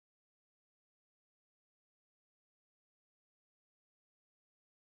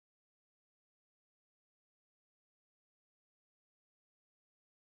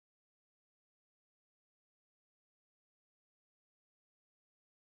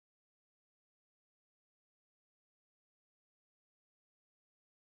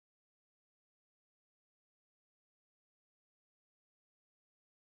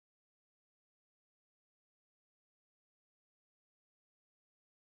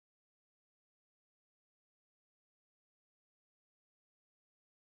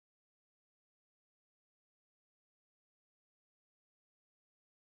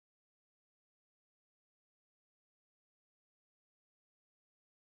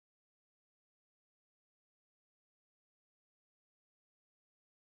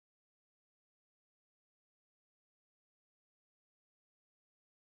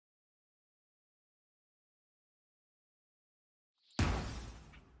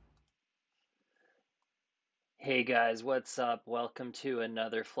Hey guys, what's up? Welcome to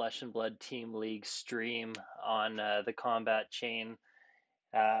another Flesh and Blood Team League stream on the Combat Chain.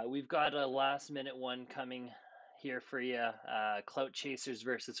 We've got a last minute one coming here for you. Clout Chasers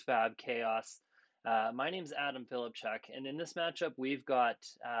versus Fab Chaos. My name's Adam Philipchuk, and in this matchup, we've got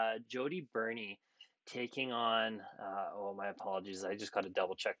Jodey Burney taking on, oh, my apologies, I just got to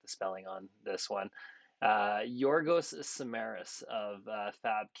double check the spelling on this one. Yorgos Samaras of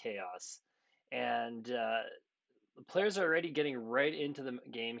Fab Chaos. And the players are already getting right into the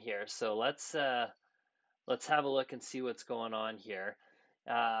game here, so let's have a look and see what's going on here.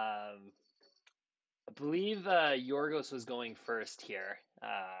 I believe Yorgos was going first here.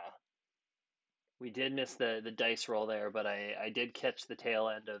 We did miss the dice roll there, but I did catch the tail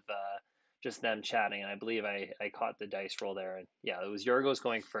end of just them chatting, and I believe I caught the dice roll there. And yeah, it was Yorgos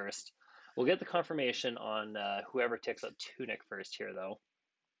going first. We'll get the confirmation on whoever takes up Tunic first here, though.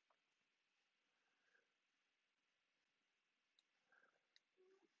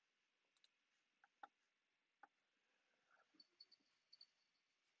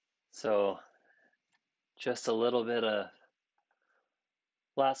 So just a little bit of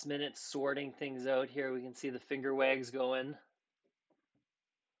last minute sorting things out here. We can see the finger wags going.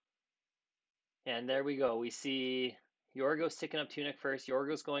 And there we go. We see Yorgos ticking up Tunic first.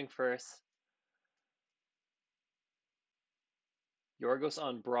 Yorgos going first. Yorgos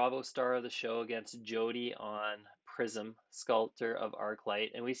on Bravo, star of the show, against Jodey on Prism, sculptor of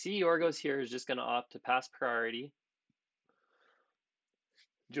Arclight. And we see Yorgos here is just going to opt to pass priority.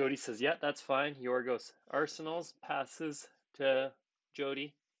 Jodey says, yeah, that's fine. Yorgos Arsenals passes to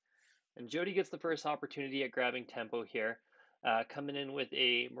Jodey. And Jodey gets the first opportunity at grabbing tempo here, coming in with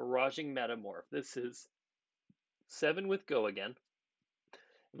a Miraging Metamorph. This is 7 with go again.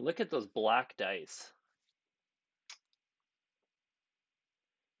 And look at those black dice.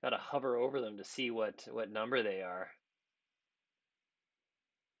 Got to hover over them to see what number they are.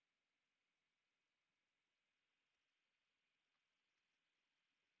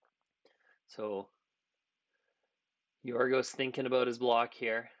 So Yorgos thinking about his block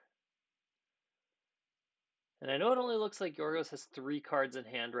here. And I know it only looks like Yorgos has 3 cards in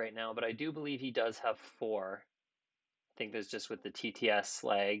hand right now, but I do believe he does have 4. I think there's just with the TTS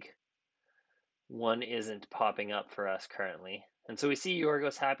lag, one isn't popping up for us currently. And so we see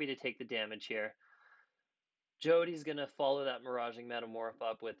Yorgos happy to take the damage here. Jodey's going to follow that Miraging Metamorph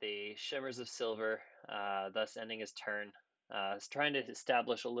up with a Shimmers of Silver, thus ending his turn. He's trying to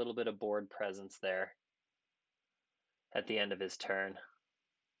establish a little bit of board presence there at the end of his turn.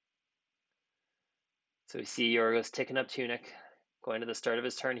 So we see Yorgos ticking up Tunic. Going to the start of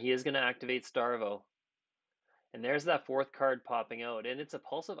his turn, he is going to activate Starvo. And there's that 4th card popping out, and it's a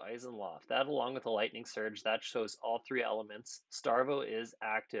Pulse of Eisenloft. That, along with a Lightning Surge, that shows all 3 elements. Starvo is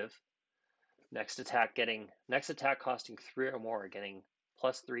active. Next attack costing 3 or more, getting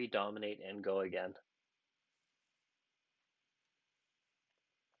 +3, dominate, and go again.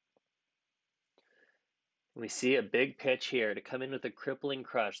 We see a big pitch here to come in with a Crippling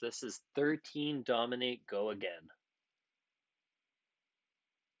Crush. This is 13, dominate, go again.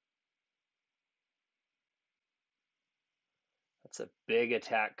 That's a big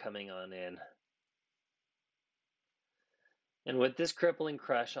attack coming on in. And with this Crippling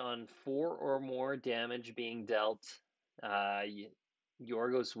Crush on 4 or more damage being dealt, Jodey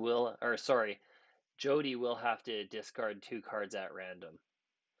will have to discard 2 cards at random.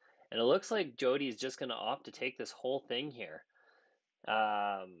 And it looks like Jodey is just going to opt to take this whole thing here.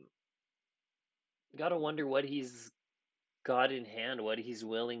 Got to wonder what he's got in hand, what he's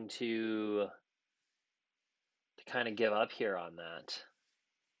willing to kind of give up here on that.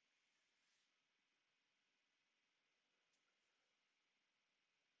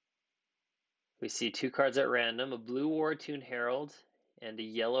 We see 2 cards at random, a blue War Tune Herald and a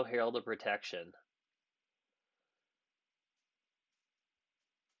yellow Herald of Protection.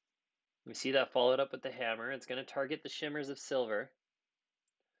 We see that followed up with the hammer. It's going to target the Shimmers of Silver.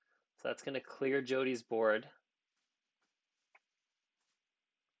 So that's going to clear Jodey's board.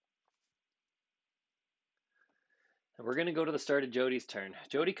 And we're going to go to the start of Jodey's turn.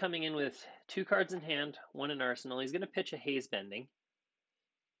 Jodey coming in with 2 cards in hand, 1 in arsenal. He's going to pitch a Haze Bending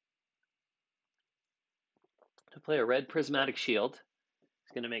to play a red Prismatic Shield.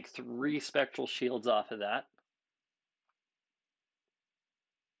 He's going to make 3 Spectral Shields off of that.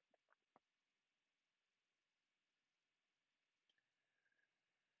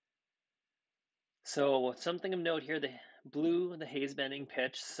 So something of note here, the blue, the Haze Bending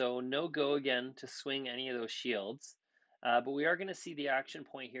pitch, so no go again to swing any of those shields. But we are going to see the action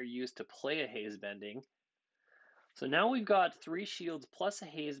point here used to play a Haze Bending. So now we've got 3 shields plus a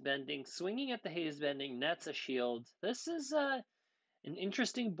haze bending. Swinging at the haze bending nets a shield. This is an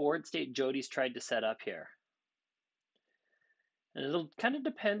interesting board state Jodey's tried to set up here. And it'll kind of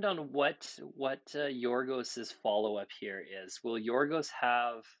depend on what Yorgos' follow-up here is. Will Yorgos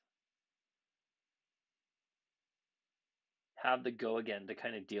have the go again to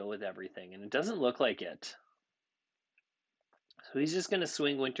kind of deal with everything? And it doesn't look like it. So he's just going to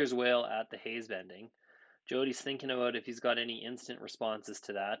swing Winter's Wail at the haze bending. Jodey's thinking about if he's got any instant responses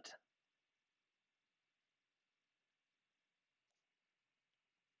to that.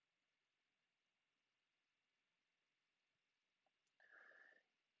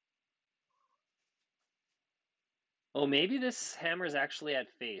 Oh, maybe this hammer's actually at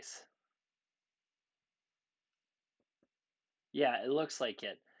face. Yeah, it looks like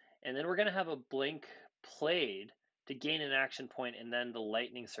it. And then we're going to have a blink played to gain an action point, and then the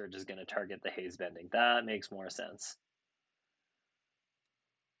lightning surge is going to target the haze bending. That makes more sense.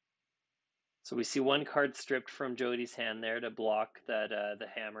 So we see one card stripped from Jodey's hand there to block that the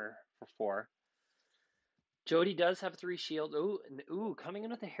hammer for 4. Jodey does have 3 shield. Ooh, coming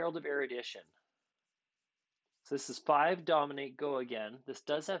in with the Herald of Erudition. So this is 5 dominate, go again. This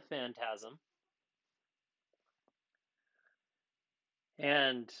does have Phantasm.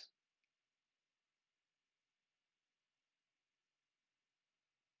 And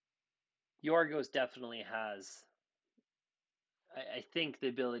Yorgos definitely has, I think, the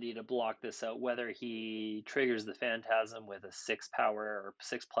ability to block this out, whether he triggers the Phantasm with a 6 power or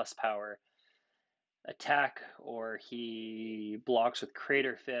 6 plus power attack, or he blocks with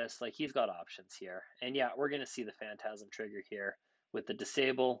Crater Fist. Like, he's got options here. And yeah, we're going to see the Phantasm trigger here with the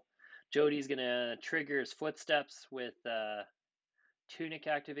disable. Jodey's going to trigger his Footsteps with Tunic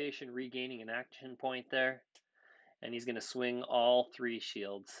activation, regaining an action point there. And he's going to swing all 3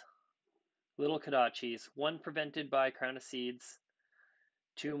 shields. Little Kodachis, 1 prevented by Crown of Seeds,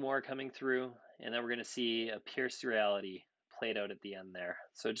 2 more coming through, and then we're going to see a Pierce Reality played out at the end there.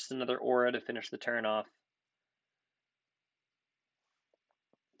 So just another aura to finish the turn off.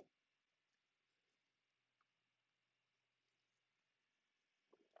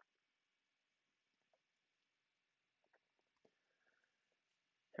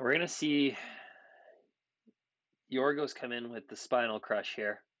 And we're going to see Yorgos come in with the Spinal Crush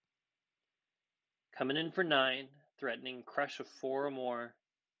here. Coming in for 9, threatening crush of 4 or more.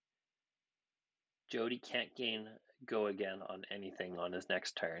 Jodey can't gain go again on anything on his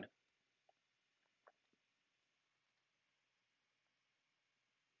next turn.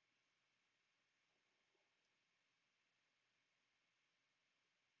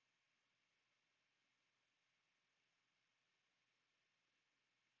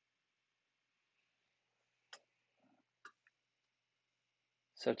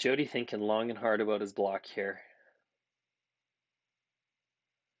 So Jodey thinking long and hard about his block here.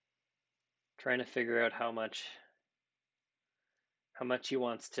 Trying to figure out how much he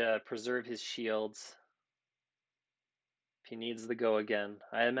wants to preserve his shields. If he needs the go again.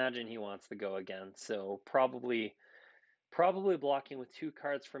 I imagine he wants the go again. So probably blocking with 2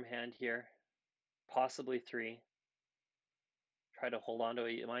 cards from hand here. Possibly 3. Try to hold on to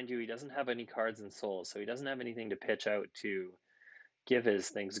it. Mind you, he doesn't have any cards in Soul, so he doesn't have anything to pitch out to give his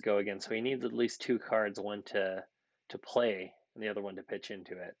things go again. So he needs at least 2 cards, one to play and the other one to pitch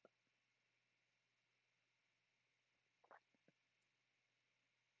into it.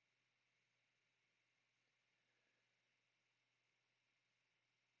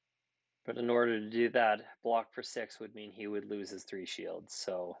 But in order to do that, block for 6 would mean he would lose his 3 shields.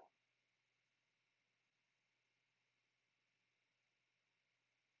 So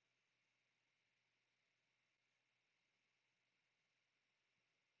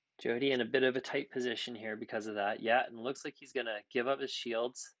Jodey in a bit of a tight position here because of that. Yeah, and it looks like he's going to give up his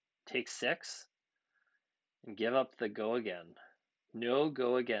shields, take 6, and give up the go again. No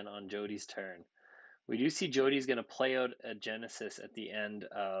go again on Jodey's turn. We do see Jodey's going to play out a Genesis at the end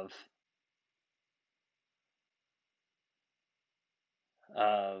of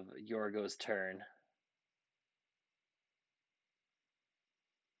Yorgos' turn.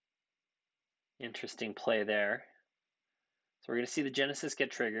 Interesting play there. So we're going to see the Genesis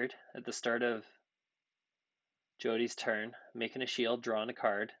get triggered at the start of Jodey's turn, making a shield, drawing a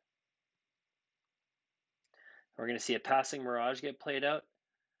card. We're going to see a passing Mirage get played out,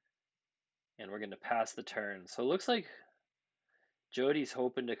 and we're going to pass the turn. So it looks like Jodey's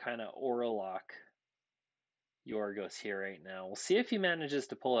hoping to kind of aura lock Yorgos here right now. We'll see if he manages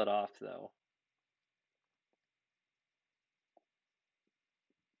to pull it off, though.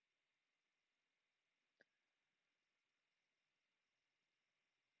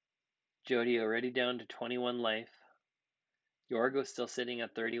 Jodey already down to 21 life. Yorgos still sitting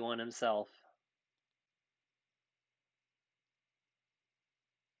at 31 himself.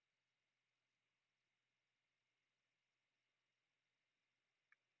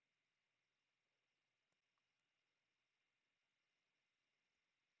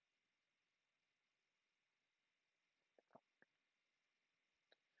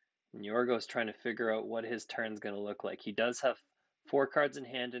 And Yorgos trying to figure out what his turn's going to look like. He does have 4 cards in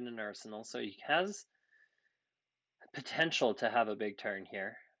hand in an arsenal, so he has potential to have a big turn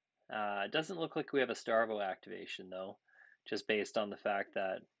here. It doesn't look like we have a Starvo activation, though, just based on the fact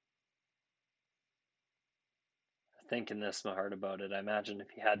that, thinking this hard about it, I imagine if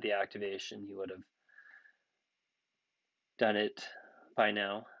he had the activation, he would have done it by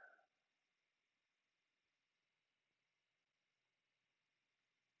now.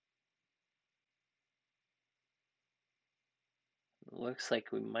 Looks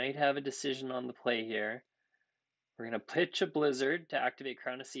like we might have a decision on the play here. We're going to pitch a Blizzard to activate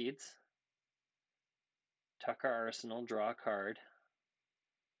Crown of Seeds. Tuck our arsenal, draw a card.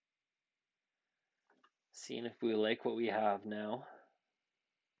 Seeing if we like what we have now.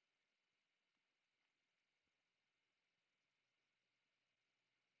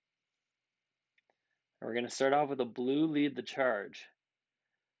 We're going to start off with a blue lead the charge.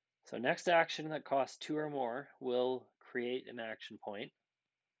 So next action that costs 2 or more will create an action point.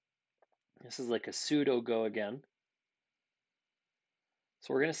 This is like a pseudo go again.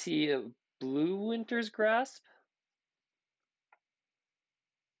 So we're going to see a blue Winter's Grasp.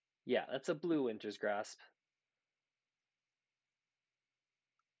 Yeah, that's a blue Winter's Grasp.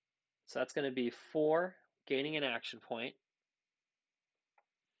 So that's going to be 4, gaining an action point.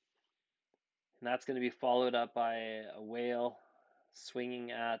 And that's going to be followed up by a whale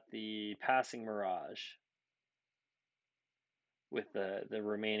swinging at the passing Mirage with the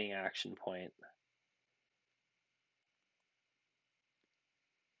remaining action point.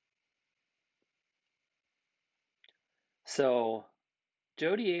 So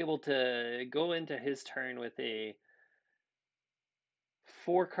Jodey able to go into his turn with a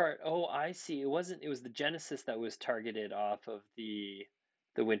 4 card. Oh, I see. It was the Genesis that was targeted off of the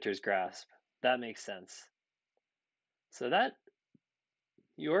Winter's Grasp. That makes sense. So that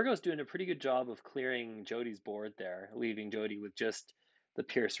Yorgos doing a pretty good job of clearing Jodey's board there, leaving Jodey with just the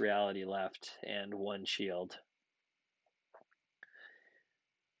Pierce Reality left and 1 shield.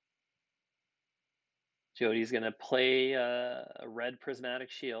 Jodey's going to play a red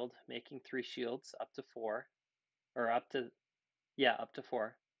Prismatic Shield, making 3 shields up to 4. Or up to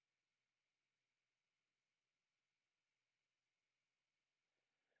 4.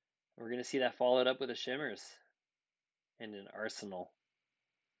 We're going to see that followed up with a Shimmers and an Arsenal.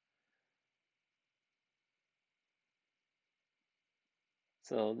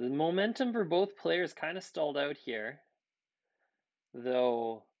 So the momentum for both players kind of stalled out here,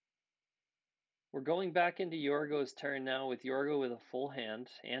 though we're going back into Yorgo's turn now with Yorgo with a full hand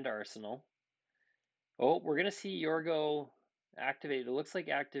and Arsenal. Oh, we're going to see Yorgo activate. It looks like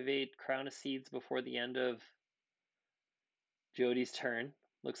activate Crown of Seeds before the end of Jodey's turn.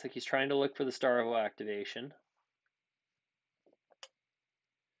 Looks like he's trying to look for the Starvo activation.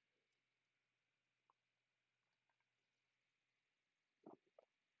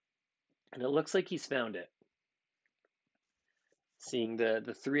 And it looks like he's found it. Seeing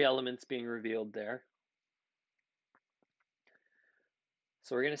the 3 elements being revealed there.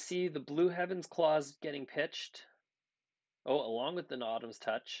 So we're going to see the Blue Heaven's Claws getting pitched. Oh, along with the Autumn's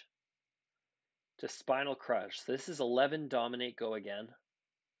Touch. To Spinal Crush. So this is 11 Dominate Go again.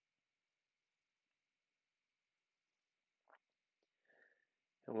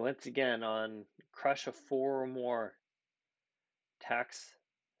 And once again, on Crush of 4 or more attacks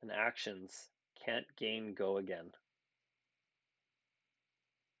and actions, can't gain Go again.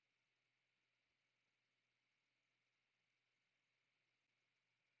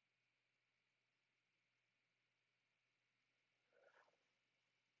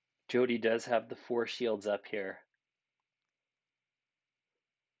 Jodey does have the 4 shields up here.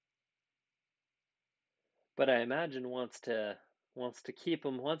 But I imagine wants to keep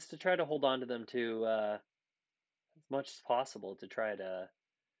them, wants to try to hold on to them to as much as possible to try to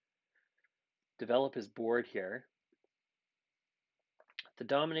develop his board here. To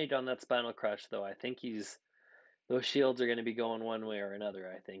dominate on that Spinal Crush, though, I think those shields are going to be going one way or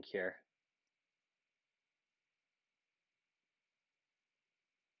another, I think, here.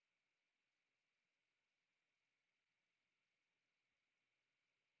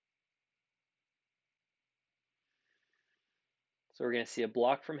 So we're going to see a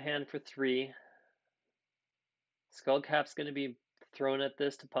block from hand for 3. Skullcap's going to be thrown at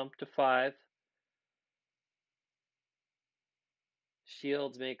this to pump to 5.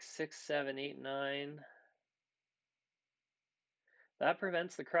 Shields make 6, 7, 8, 9. That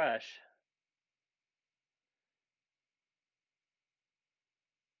prevents the crush.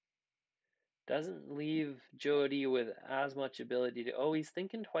 Doesn't leave Jodey with as much ability to... Oh, he's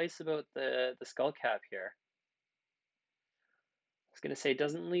thinking twice about the skull cap here. I was going to say,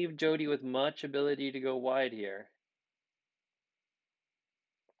 doesn't leave Jodey with much ability to go wide here.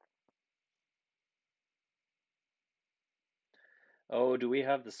 Oh, do we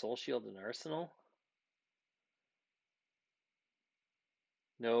have the Soul Shield in Arsenal?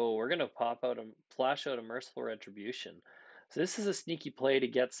 No, we're going to flash out a Merciful Retribution. So this is a sneaky play to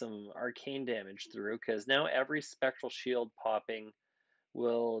get some arcane damage through, because now every Spectral Shield popping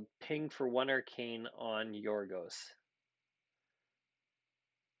will ping for 1 arcane on Yorgos.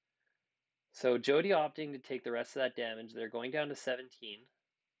 So Jodey opting to take the rest of that damage. They're going down to 17.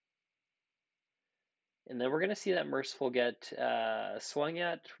 And then we're going to see that Merciful get swung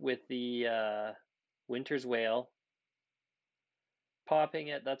at with the Winter's Wail. Popping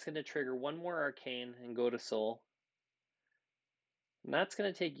it, that's going to trigger 1 more arcane and go to Soul. And that's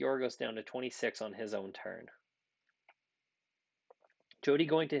going to take Yorgos down to 26 on his own turn. Jodey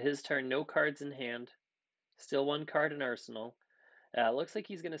going to his turn, no cards in hand. Still 1 card in Arsenal. Looks like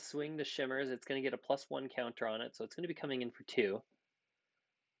he's going to swing the Shimmers. It's going to get a +1 counter on it, so it's going to be coming in for 2.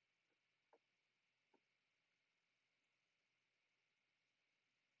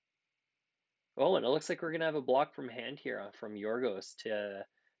 Oh, and it looks like we're going to have a block from hand here from Yorgos to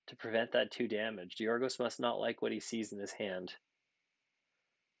prevent that 2 damage. Yorgos must not like what he sees in his hand.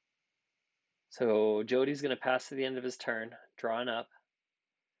 So Jodey's going to pass to the end of his turn, drawing up.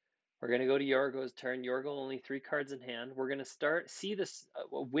 We're going to go to Yorgos' turn. Yorgo only 3 cards in hand. We're going to see this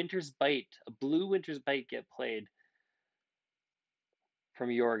Winter's Bite, a blue Winter's Bite get played from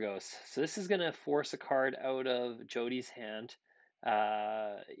Yorgos. So this is going to force a card out of Jodey's hand,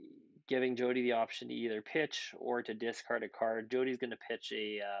 giving Jodey the option to either pitch or to discard a card. Jodey's going to pitch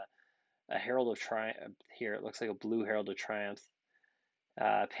a Herald of Triumph here. It looks like a blue Herald of Triumph,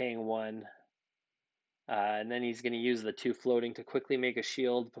 paying 1. And then he's going to use the 2 floating to quickly make a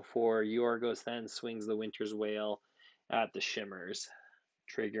shield before Yorgos then swings the Winter's Wail at the Shimmers,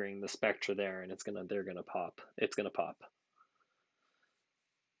 triggering the Spectra there, and they're gonna pop. It's gonna pop.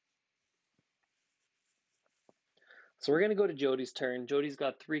 So we're gonna go to Jodey's turn. Jodey's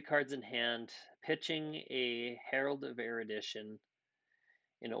got 3 cards in hand, pitching a Herald of Erudition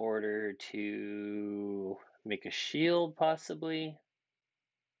in order to make a shield, possibly.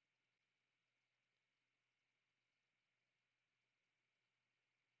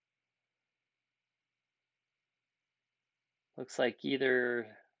 Looks like either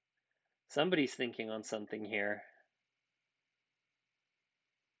somebody's thinking on something here.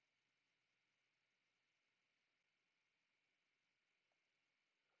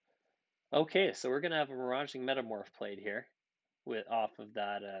 Okay, so we're gonna have a Miraging Metamorph played here, off of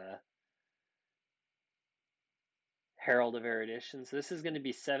that Herald of Erudition. So this is going to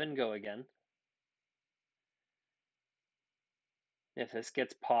be 7 go again. If this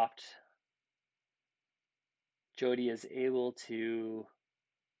gets popped, Jodey is able to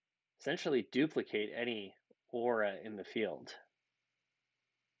essentially duplicate any aura in the field.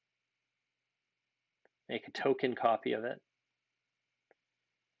 Make a token copy of it.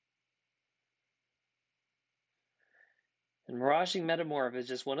 And Miraging Metamorph is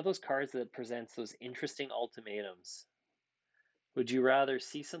just one of those cards that presents those interesting ultimatums. Would you rather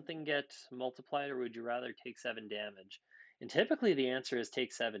see something get multiplied, or would you rather take 7 damage? And typically the answer is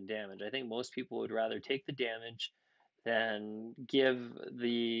take 7 damage. I think most people would rather take the damage than give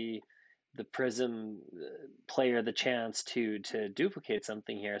the Prism player the chance to duplicate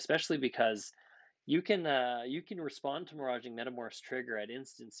something here, especially because you can respond to Miraging Metamorph's trigger at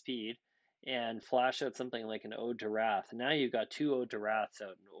instant speed and flash out something like an Ode to Wrath. Now you've got 2 Ode to Wraths out,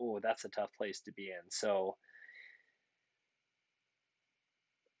 and oh, that's a tough place to be in. So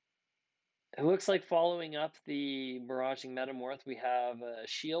it looks like following up the Miraging Metamorph, we have a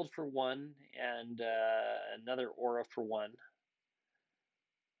shield for 1 and another aura for 1.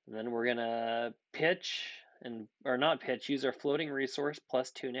 And then we're gonna pitch or not pitch, use our floating resource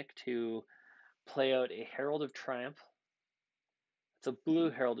plus Tunic to play out a Herald of Triumph. It's a blue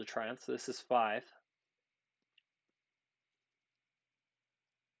Herald of Triumph, so this is 5.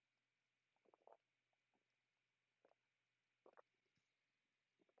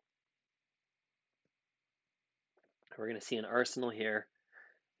 We're gonna see an Arsenal here,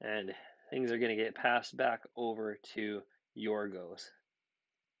 and things are gonna get passed back over to Yorgos.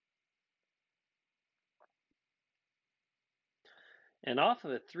 And off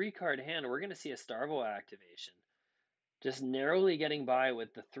of a 3-card hand, we're gonna see a Starvo activation. Just narrowly getting by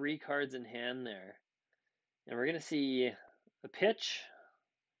with the 3 cards in hand there. And we're going to see a pitch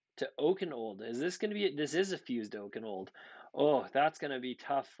to Oakenold. Is this going to be? This is a fused Oakenold. Oh, that's going to be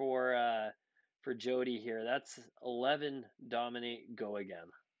tough for Jodey here. That's 11 dominate go again.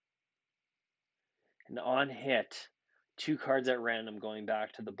 And on hit, 2 cards at random going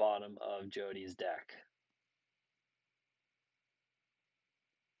back to the bottom of Jodey's deck.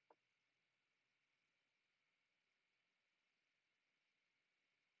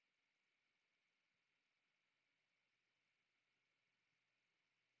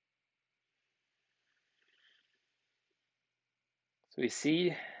 So we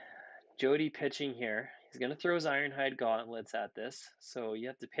see Jodey pitching here. He's going to throw his Ironhide Gauntlets at this. So you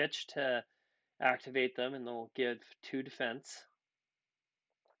have to pitch to activate them, and they'll give 2 defense.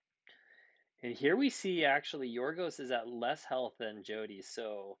 And here we see actually Yorgos is at less health than Jodey.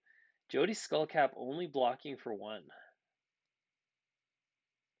 So Jodey's Skullcap only blocking for 1.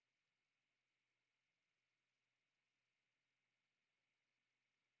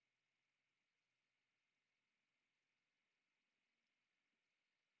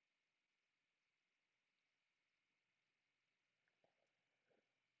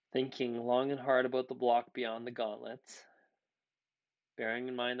 Thinking long and hard about the block beyond the gauntlets. Bearing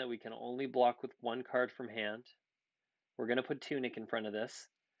in mind that we can only block with 1 card from hand. We're going to put Tunic in front of this.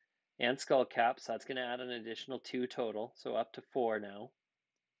 And Skullcap, so that's going to add an additional 2 total. So up to 4 now.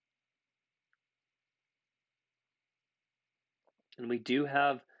 And we do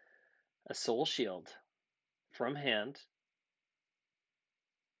have a Soul Shield from hand.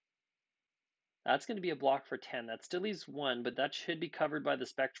 That's going to be a block for 10. That still leaves 1, but that should be covered by the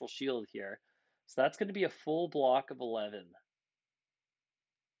Spectral Shield here. So that's going to be a full block of 11.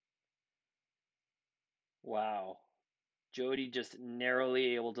 Wow. Jodey just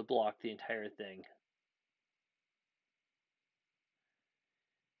narrowly able to block the entire thing.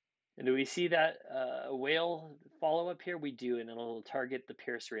 And do we see that whale follow-up here? We do, and it'll target the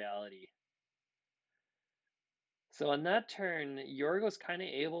Pierce Reality. So on that turn, Yorgo's kind of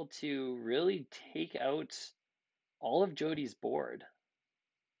able to really take out all of Jodey's board.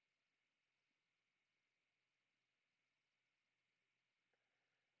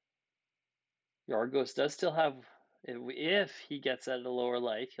 Yorgos does still have, if he gets at a lower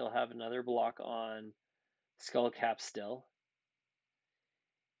life, he'll have another block on Skullcap still.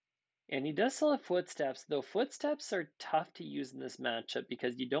 And he does still have Footsteps, though Footsteps are tough to use in this matchup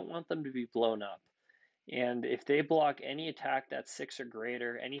because you don't want them to be blown up. And if they block any attack that's 6 or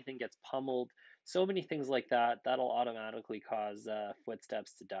greater, anything gets pummeled, so many things like that, that'll automatically cause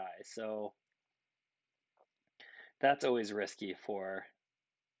Footsteps to die. So that's always risky for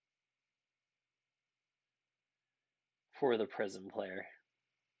the Prism player.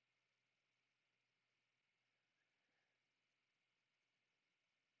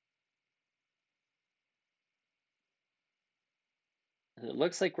 And it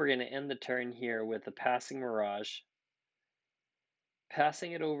looks like we're going to end the turn here with a passing Mirage.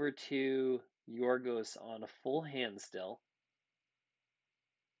 Passing it over to Yorgos on a full hand still.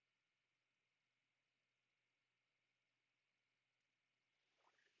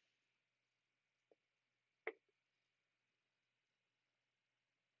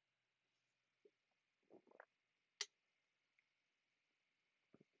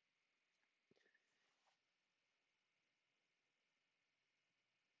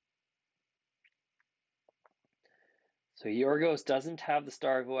 So Yorgos doesn't have the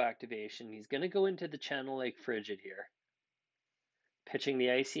Starvo activation. He's going to go into the Channel Lake Frigid here. Pitching the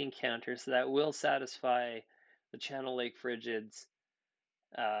Icy Encounter, so that will satisfy the Channel Lake Frigid's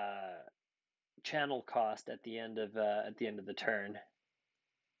channel cost at the end of the turn.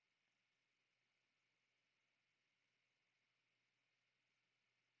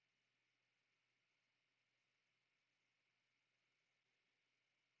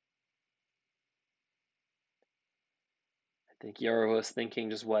 I think Yorgos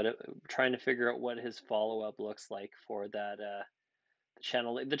thinking just trying to figure out what his follow-up looks like for that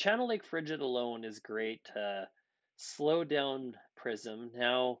the Channel Lake Frigid alone is great to slow down Prism.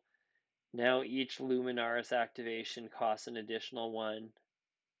 Now each Luminaris activation costs an additional 1.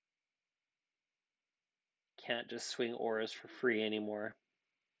 Can't just swing auras for free anymore.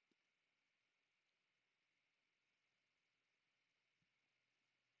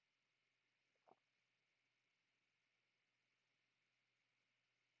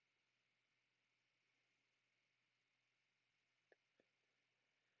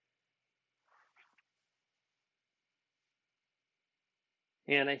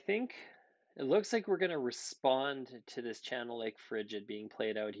 And I think It looks like we're going to respond to this Channel Lake Frigid being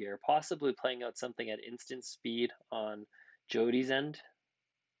played out here, possibly playing out something at instant speed on Jodey's end.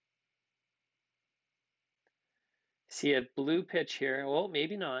 See a blue pitch here. Well,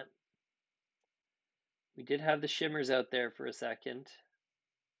 maybe not. We did have the shimmers out there for a second.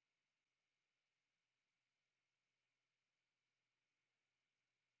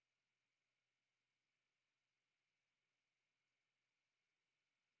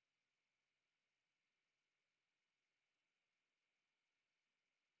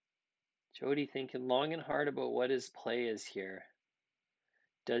 Jodey thinking long and hard about what his play is here.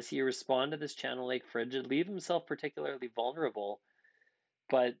 Does he respond to this Channel Lake Frigid, leave himself particularly vulnerable,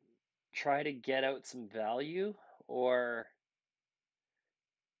 but try to get out some value? Or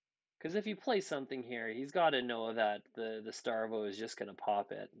because if you play something here, he's got to know that the Starvo is just going to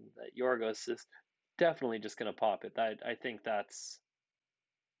pop it, and that Yorgos is definitely just going to pop it. I think that's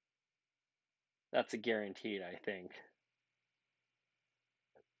a guaranteed, I think.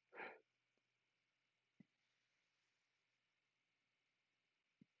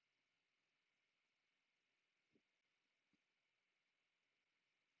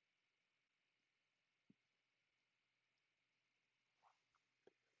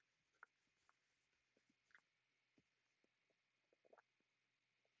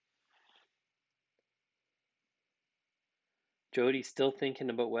 Jodey's still thinking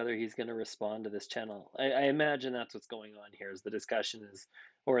about whether he's going to respond to this channel. I imagine that's what's going on here. Is the discussion is,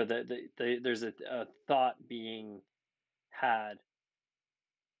 or there's a thought being had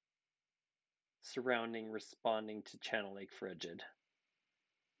surrounding responding to Channel Lake Frigid.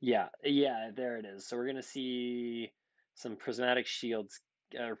 Yeah, there it is. So we're gonna see some prismatic shields,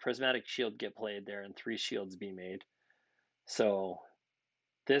 or prismatic shield get played there, and 3 shields be made. So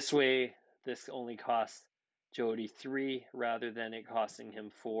this way, this only costs Jodey 3 rather than it costing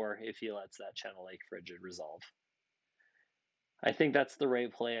him 4 if he lets that Channel Lake Frigid resolve. I think that's the right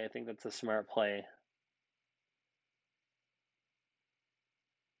play. I think that's a smart play.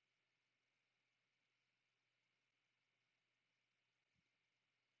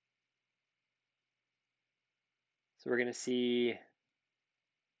 So we're gonna see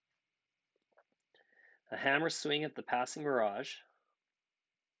a hammer swing at the passing mirage.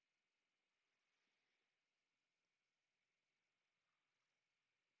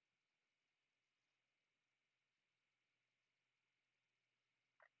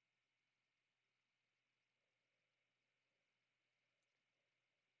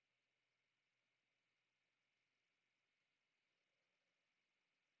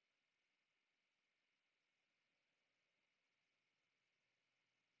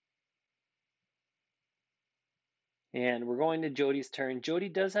 And we're going to Jodey's turn.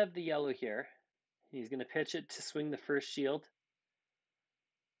 Jodey does have the yellow here. He's going to pitch it to swing the first shield.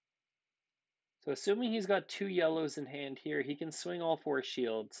 So assuming he's got 2 yellows in hand here, he can swing all 4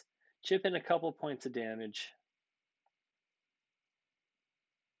 shields, chip in a couple points of damage.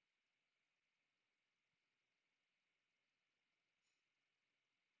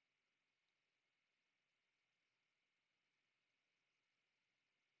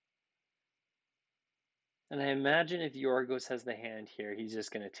 And I imagine if Yorgos has the hand here, he's just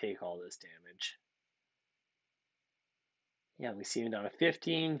going to take all this damage. Yeah, we see him down to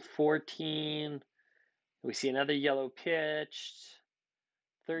 15, 14. We see another yellow pitched.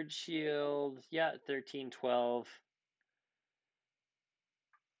 Third shield. Yeah, 13, 12.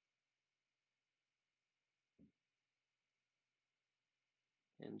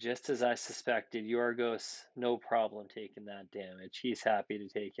 And just as I suspected, Yorgos, no problem taking that damage. He's happy to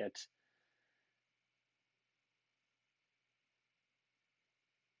take it.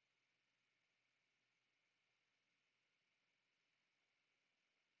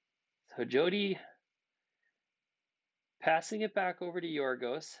 So Jodey passing it back over to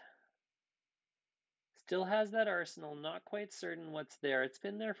Yorgos. Still has that arsenal, not quite certain what's there. It's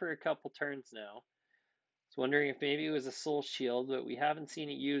been there for a couple turns now. I was wondering if maybe it was a soul shield, but we haven't seen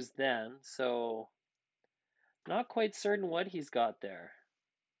it used then, so not quite certain what he's got there.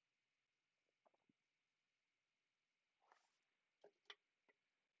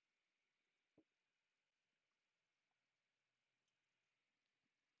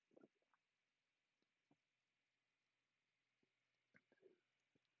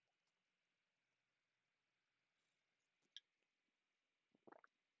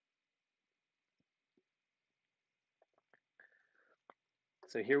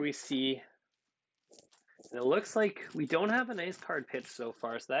 So here we see, and it looks like we don't have a nice card pitch so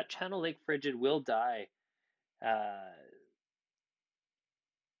far, so that Channel Lake Frigid will die at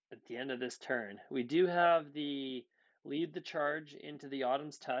the end of this turn. We do have the lead the charge into the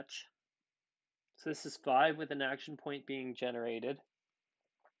Autumn's Touch. So this is 5 with an action point being generated.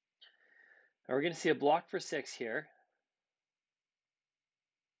 And we're going to see a block for 6 here.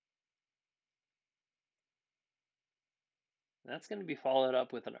 That's going to be followed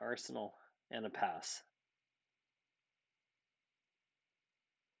up with an arsenal and a pass.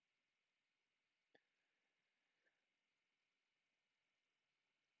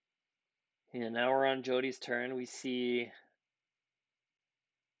 And now we're on Jodey's turn. We see,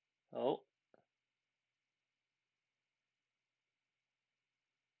 oh,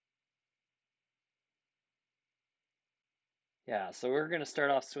 yeah, so we're going to start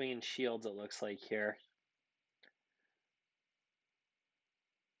off swinging shields, it looks like here.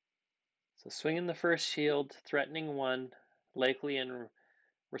 So swinging the first shield, threatening 1, likely in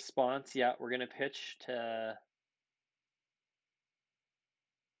response. Yeah, we're going to pitch to,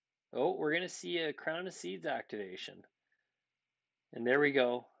 oh, we're going to see a Crown of Seeds activation. And there we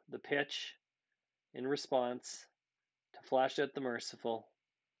go, the pitch in response to flash out the Merciful.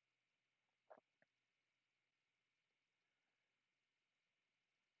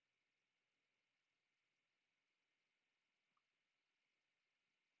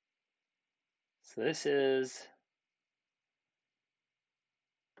 So this is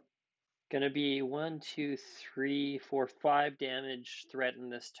going to be 1, 2, 3, 4, 5 damage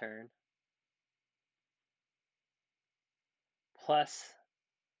threatened this turn. Plus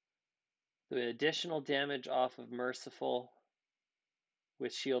the additional damage off of Merciful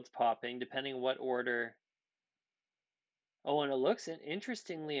with shields popping, depending what order. Oh, and it looks,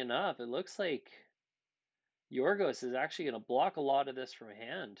 interestingly enough, it looks like Yorgos is actually going to block a lot of this from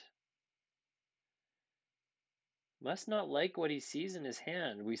hand. Must not like what he sees in his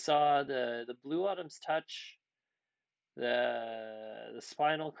hand. We saw the Blue Autumn's Touch, the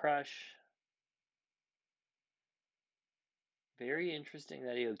Spinal Crush. Very interesting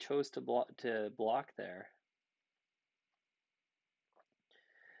that he chose to block there.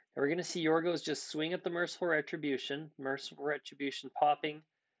 And we're going to see Yorgos just swing at the Merciful Retribution. Merciful Retribution popping,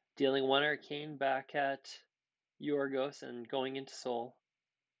 dealing 1 arcane back at Yorgos and going into Soul.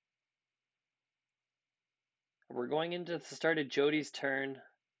 We're going into the start of Jodey's turn.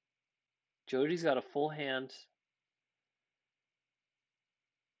 Jodey's got a full hand.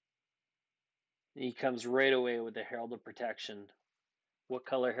 He comes right away with the Herald of Protection. What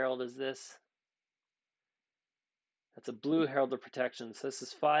color Herald is this? That's a blue Herald of Protection. So this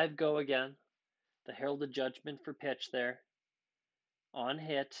is 5 go again. The Herald of Judgment for pitch there. On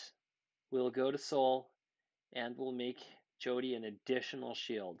hit, we'll go to Soul and we'll make Jodey an additional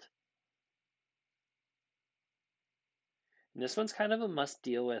shield. And this one's kind of a must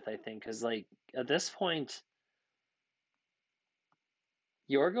deal with, I think, because like at this point,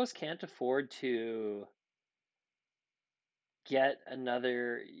 Yorgos can't afford to get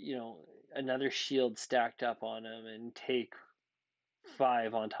another, another shield stacked up on him and take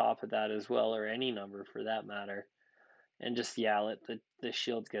 5 on top of that as well, or any number for that matter, and just let the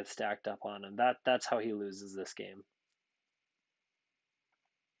shields get stacked up on him. That's how he loses this game.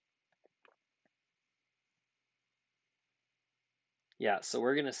 Yeah, so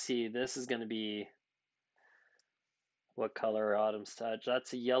we're gonna see, this is gonna be, what color Autumn's Touch?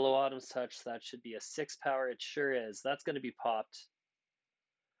 That's a yellow Autumn's Touch, so that should be a 6 power. It sure is. That's gonna be popped.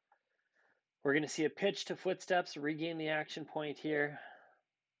 We're gonna see a pitch to Footsteps, regain the action point here.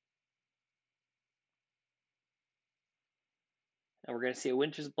 And we're gonna see a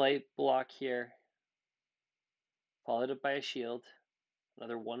Winter's Blight block here, followed up by a shield.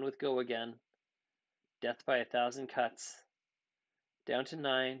 Another 1 with go again. Death by 1,000 cuts. Down to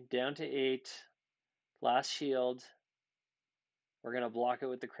 9, down to 8. Last shield. We're going to block it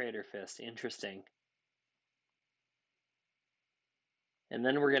with the Crater Fist. Interesting. And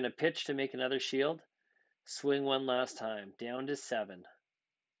then we're going to pitch to make another shield. Swing 1 last time. Down to 7.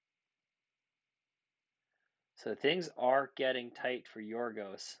 So things are getting tight for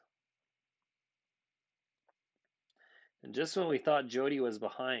Yorgos. And just when we thought Jodey was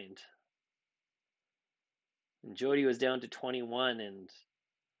behind, and Jodey was down to 21 and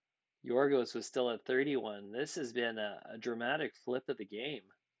Yorgos was still at 31, this has been a dramatic flip of the game.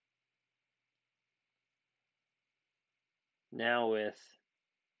 Now with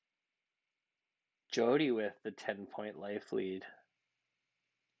Jodey with the 10-point life lead.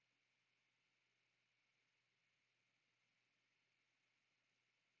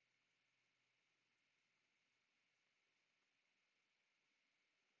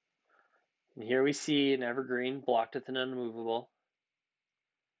 And here we see an Evergreen blocked with an Unmovable.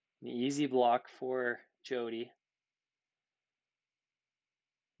 An easy block for Jodey.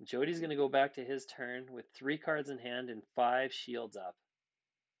 Jodey's going to go back to his turn with 3 cards in hand and 5 shields up.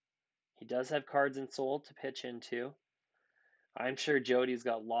 He does have cards in soul to pitch into. I'm sure Jodey's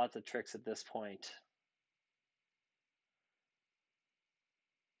got lots of tricks at this point.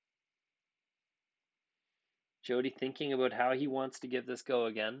 Jodey thinking about how he wants to give this go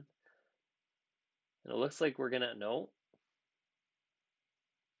again. And it looks like we're going to, no.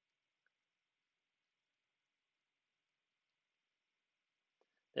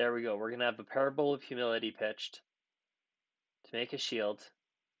 There we go. We're going to have a Parable of Humility pitched to make a shield.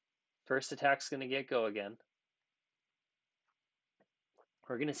 First attack's going to get go again.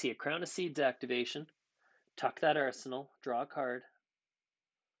 We're going to see a Crown of Seeds activation. Tuck that arsenal. Draw a card.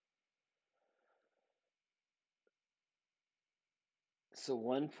 So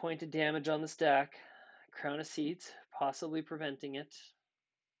 1 point of damage on the stack. Crown of Seeds, possibly preventing it.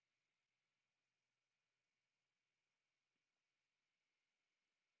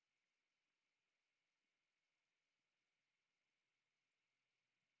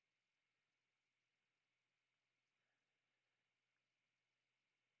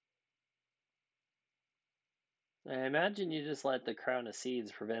 I imagine you just let the Crown of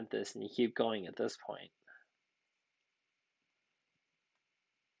Seeds prevent this and you keep going at this point.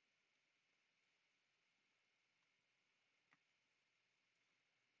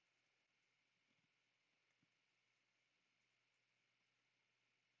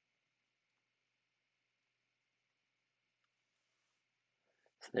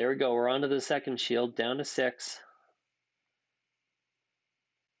 So there we go. We're on to the second shield, down to 6.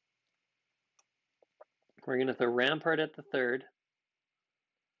 We're going to throw Rampart at the third.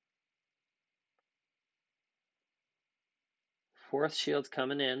 Fourth shield's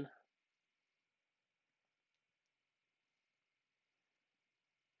coming in.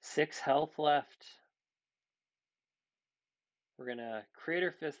 6 health left. We're going to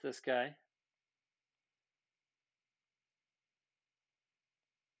Crater Fist this guy.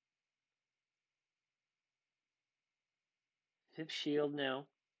 Fifth shield now.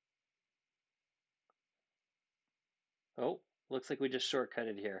 Oh, looks like we just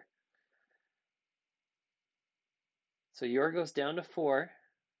shortcutted here. So Yorgos down to 4.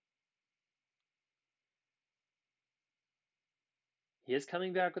 He is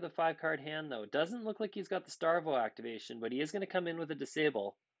coming back with a 5-card hand, though. It doesn't look like he's got the Starvo activation, but he is going to come in with a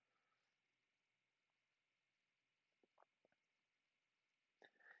Disable.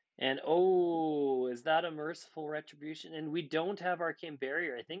 And oh, is that a Merciful Retribution? And we don't have Arcane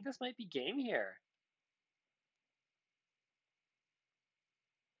Barrier. I think this might be game here.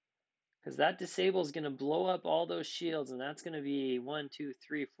 Because that Disable is going to blow up all those shields, and that's going to be 1, 2,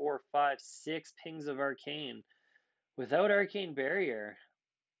 3, 4, 5, 6 pings of Arcane. Without Arcane Barrier,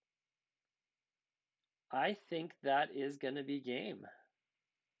 I think that is going to be game.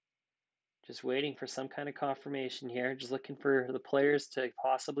 Just waiting for some kind of confirmation here. Just looking for the players to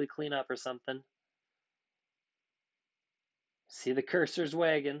possibly clean up or something. See the cursors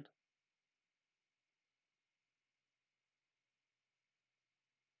wagging.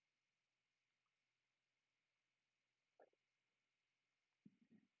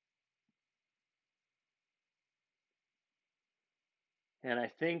 And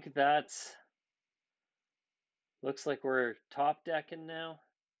I think that's... Looks like we're top decking now.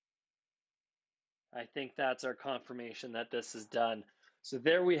 I think that's our confirmation that this is done. So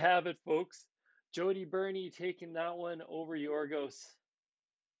there we have it, folks. Jodey Burney taking that one over Yorgos.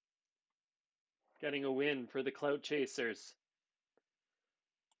 Getting a win for the Clout Chasers.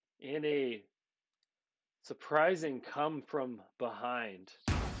 In a surprising come from behind.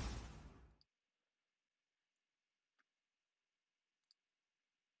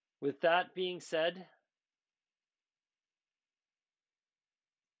 With that being said,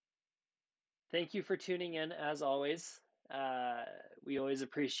 thank you for tuning in, as always. We always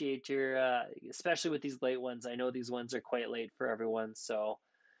appreciate your, especially with these late ones. I know these ones are quite late for everyone, so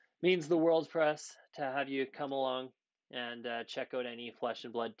means the world for us to have you come along and check out any Flesh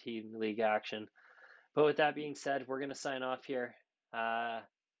and Blood Team League action. But with that being said, we're going to sign off here.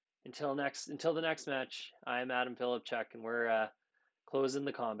 Until the next match, I'm Adam Philipchuk, and we're closing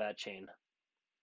the combat chain.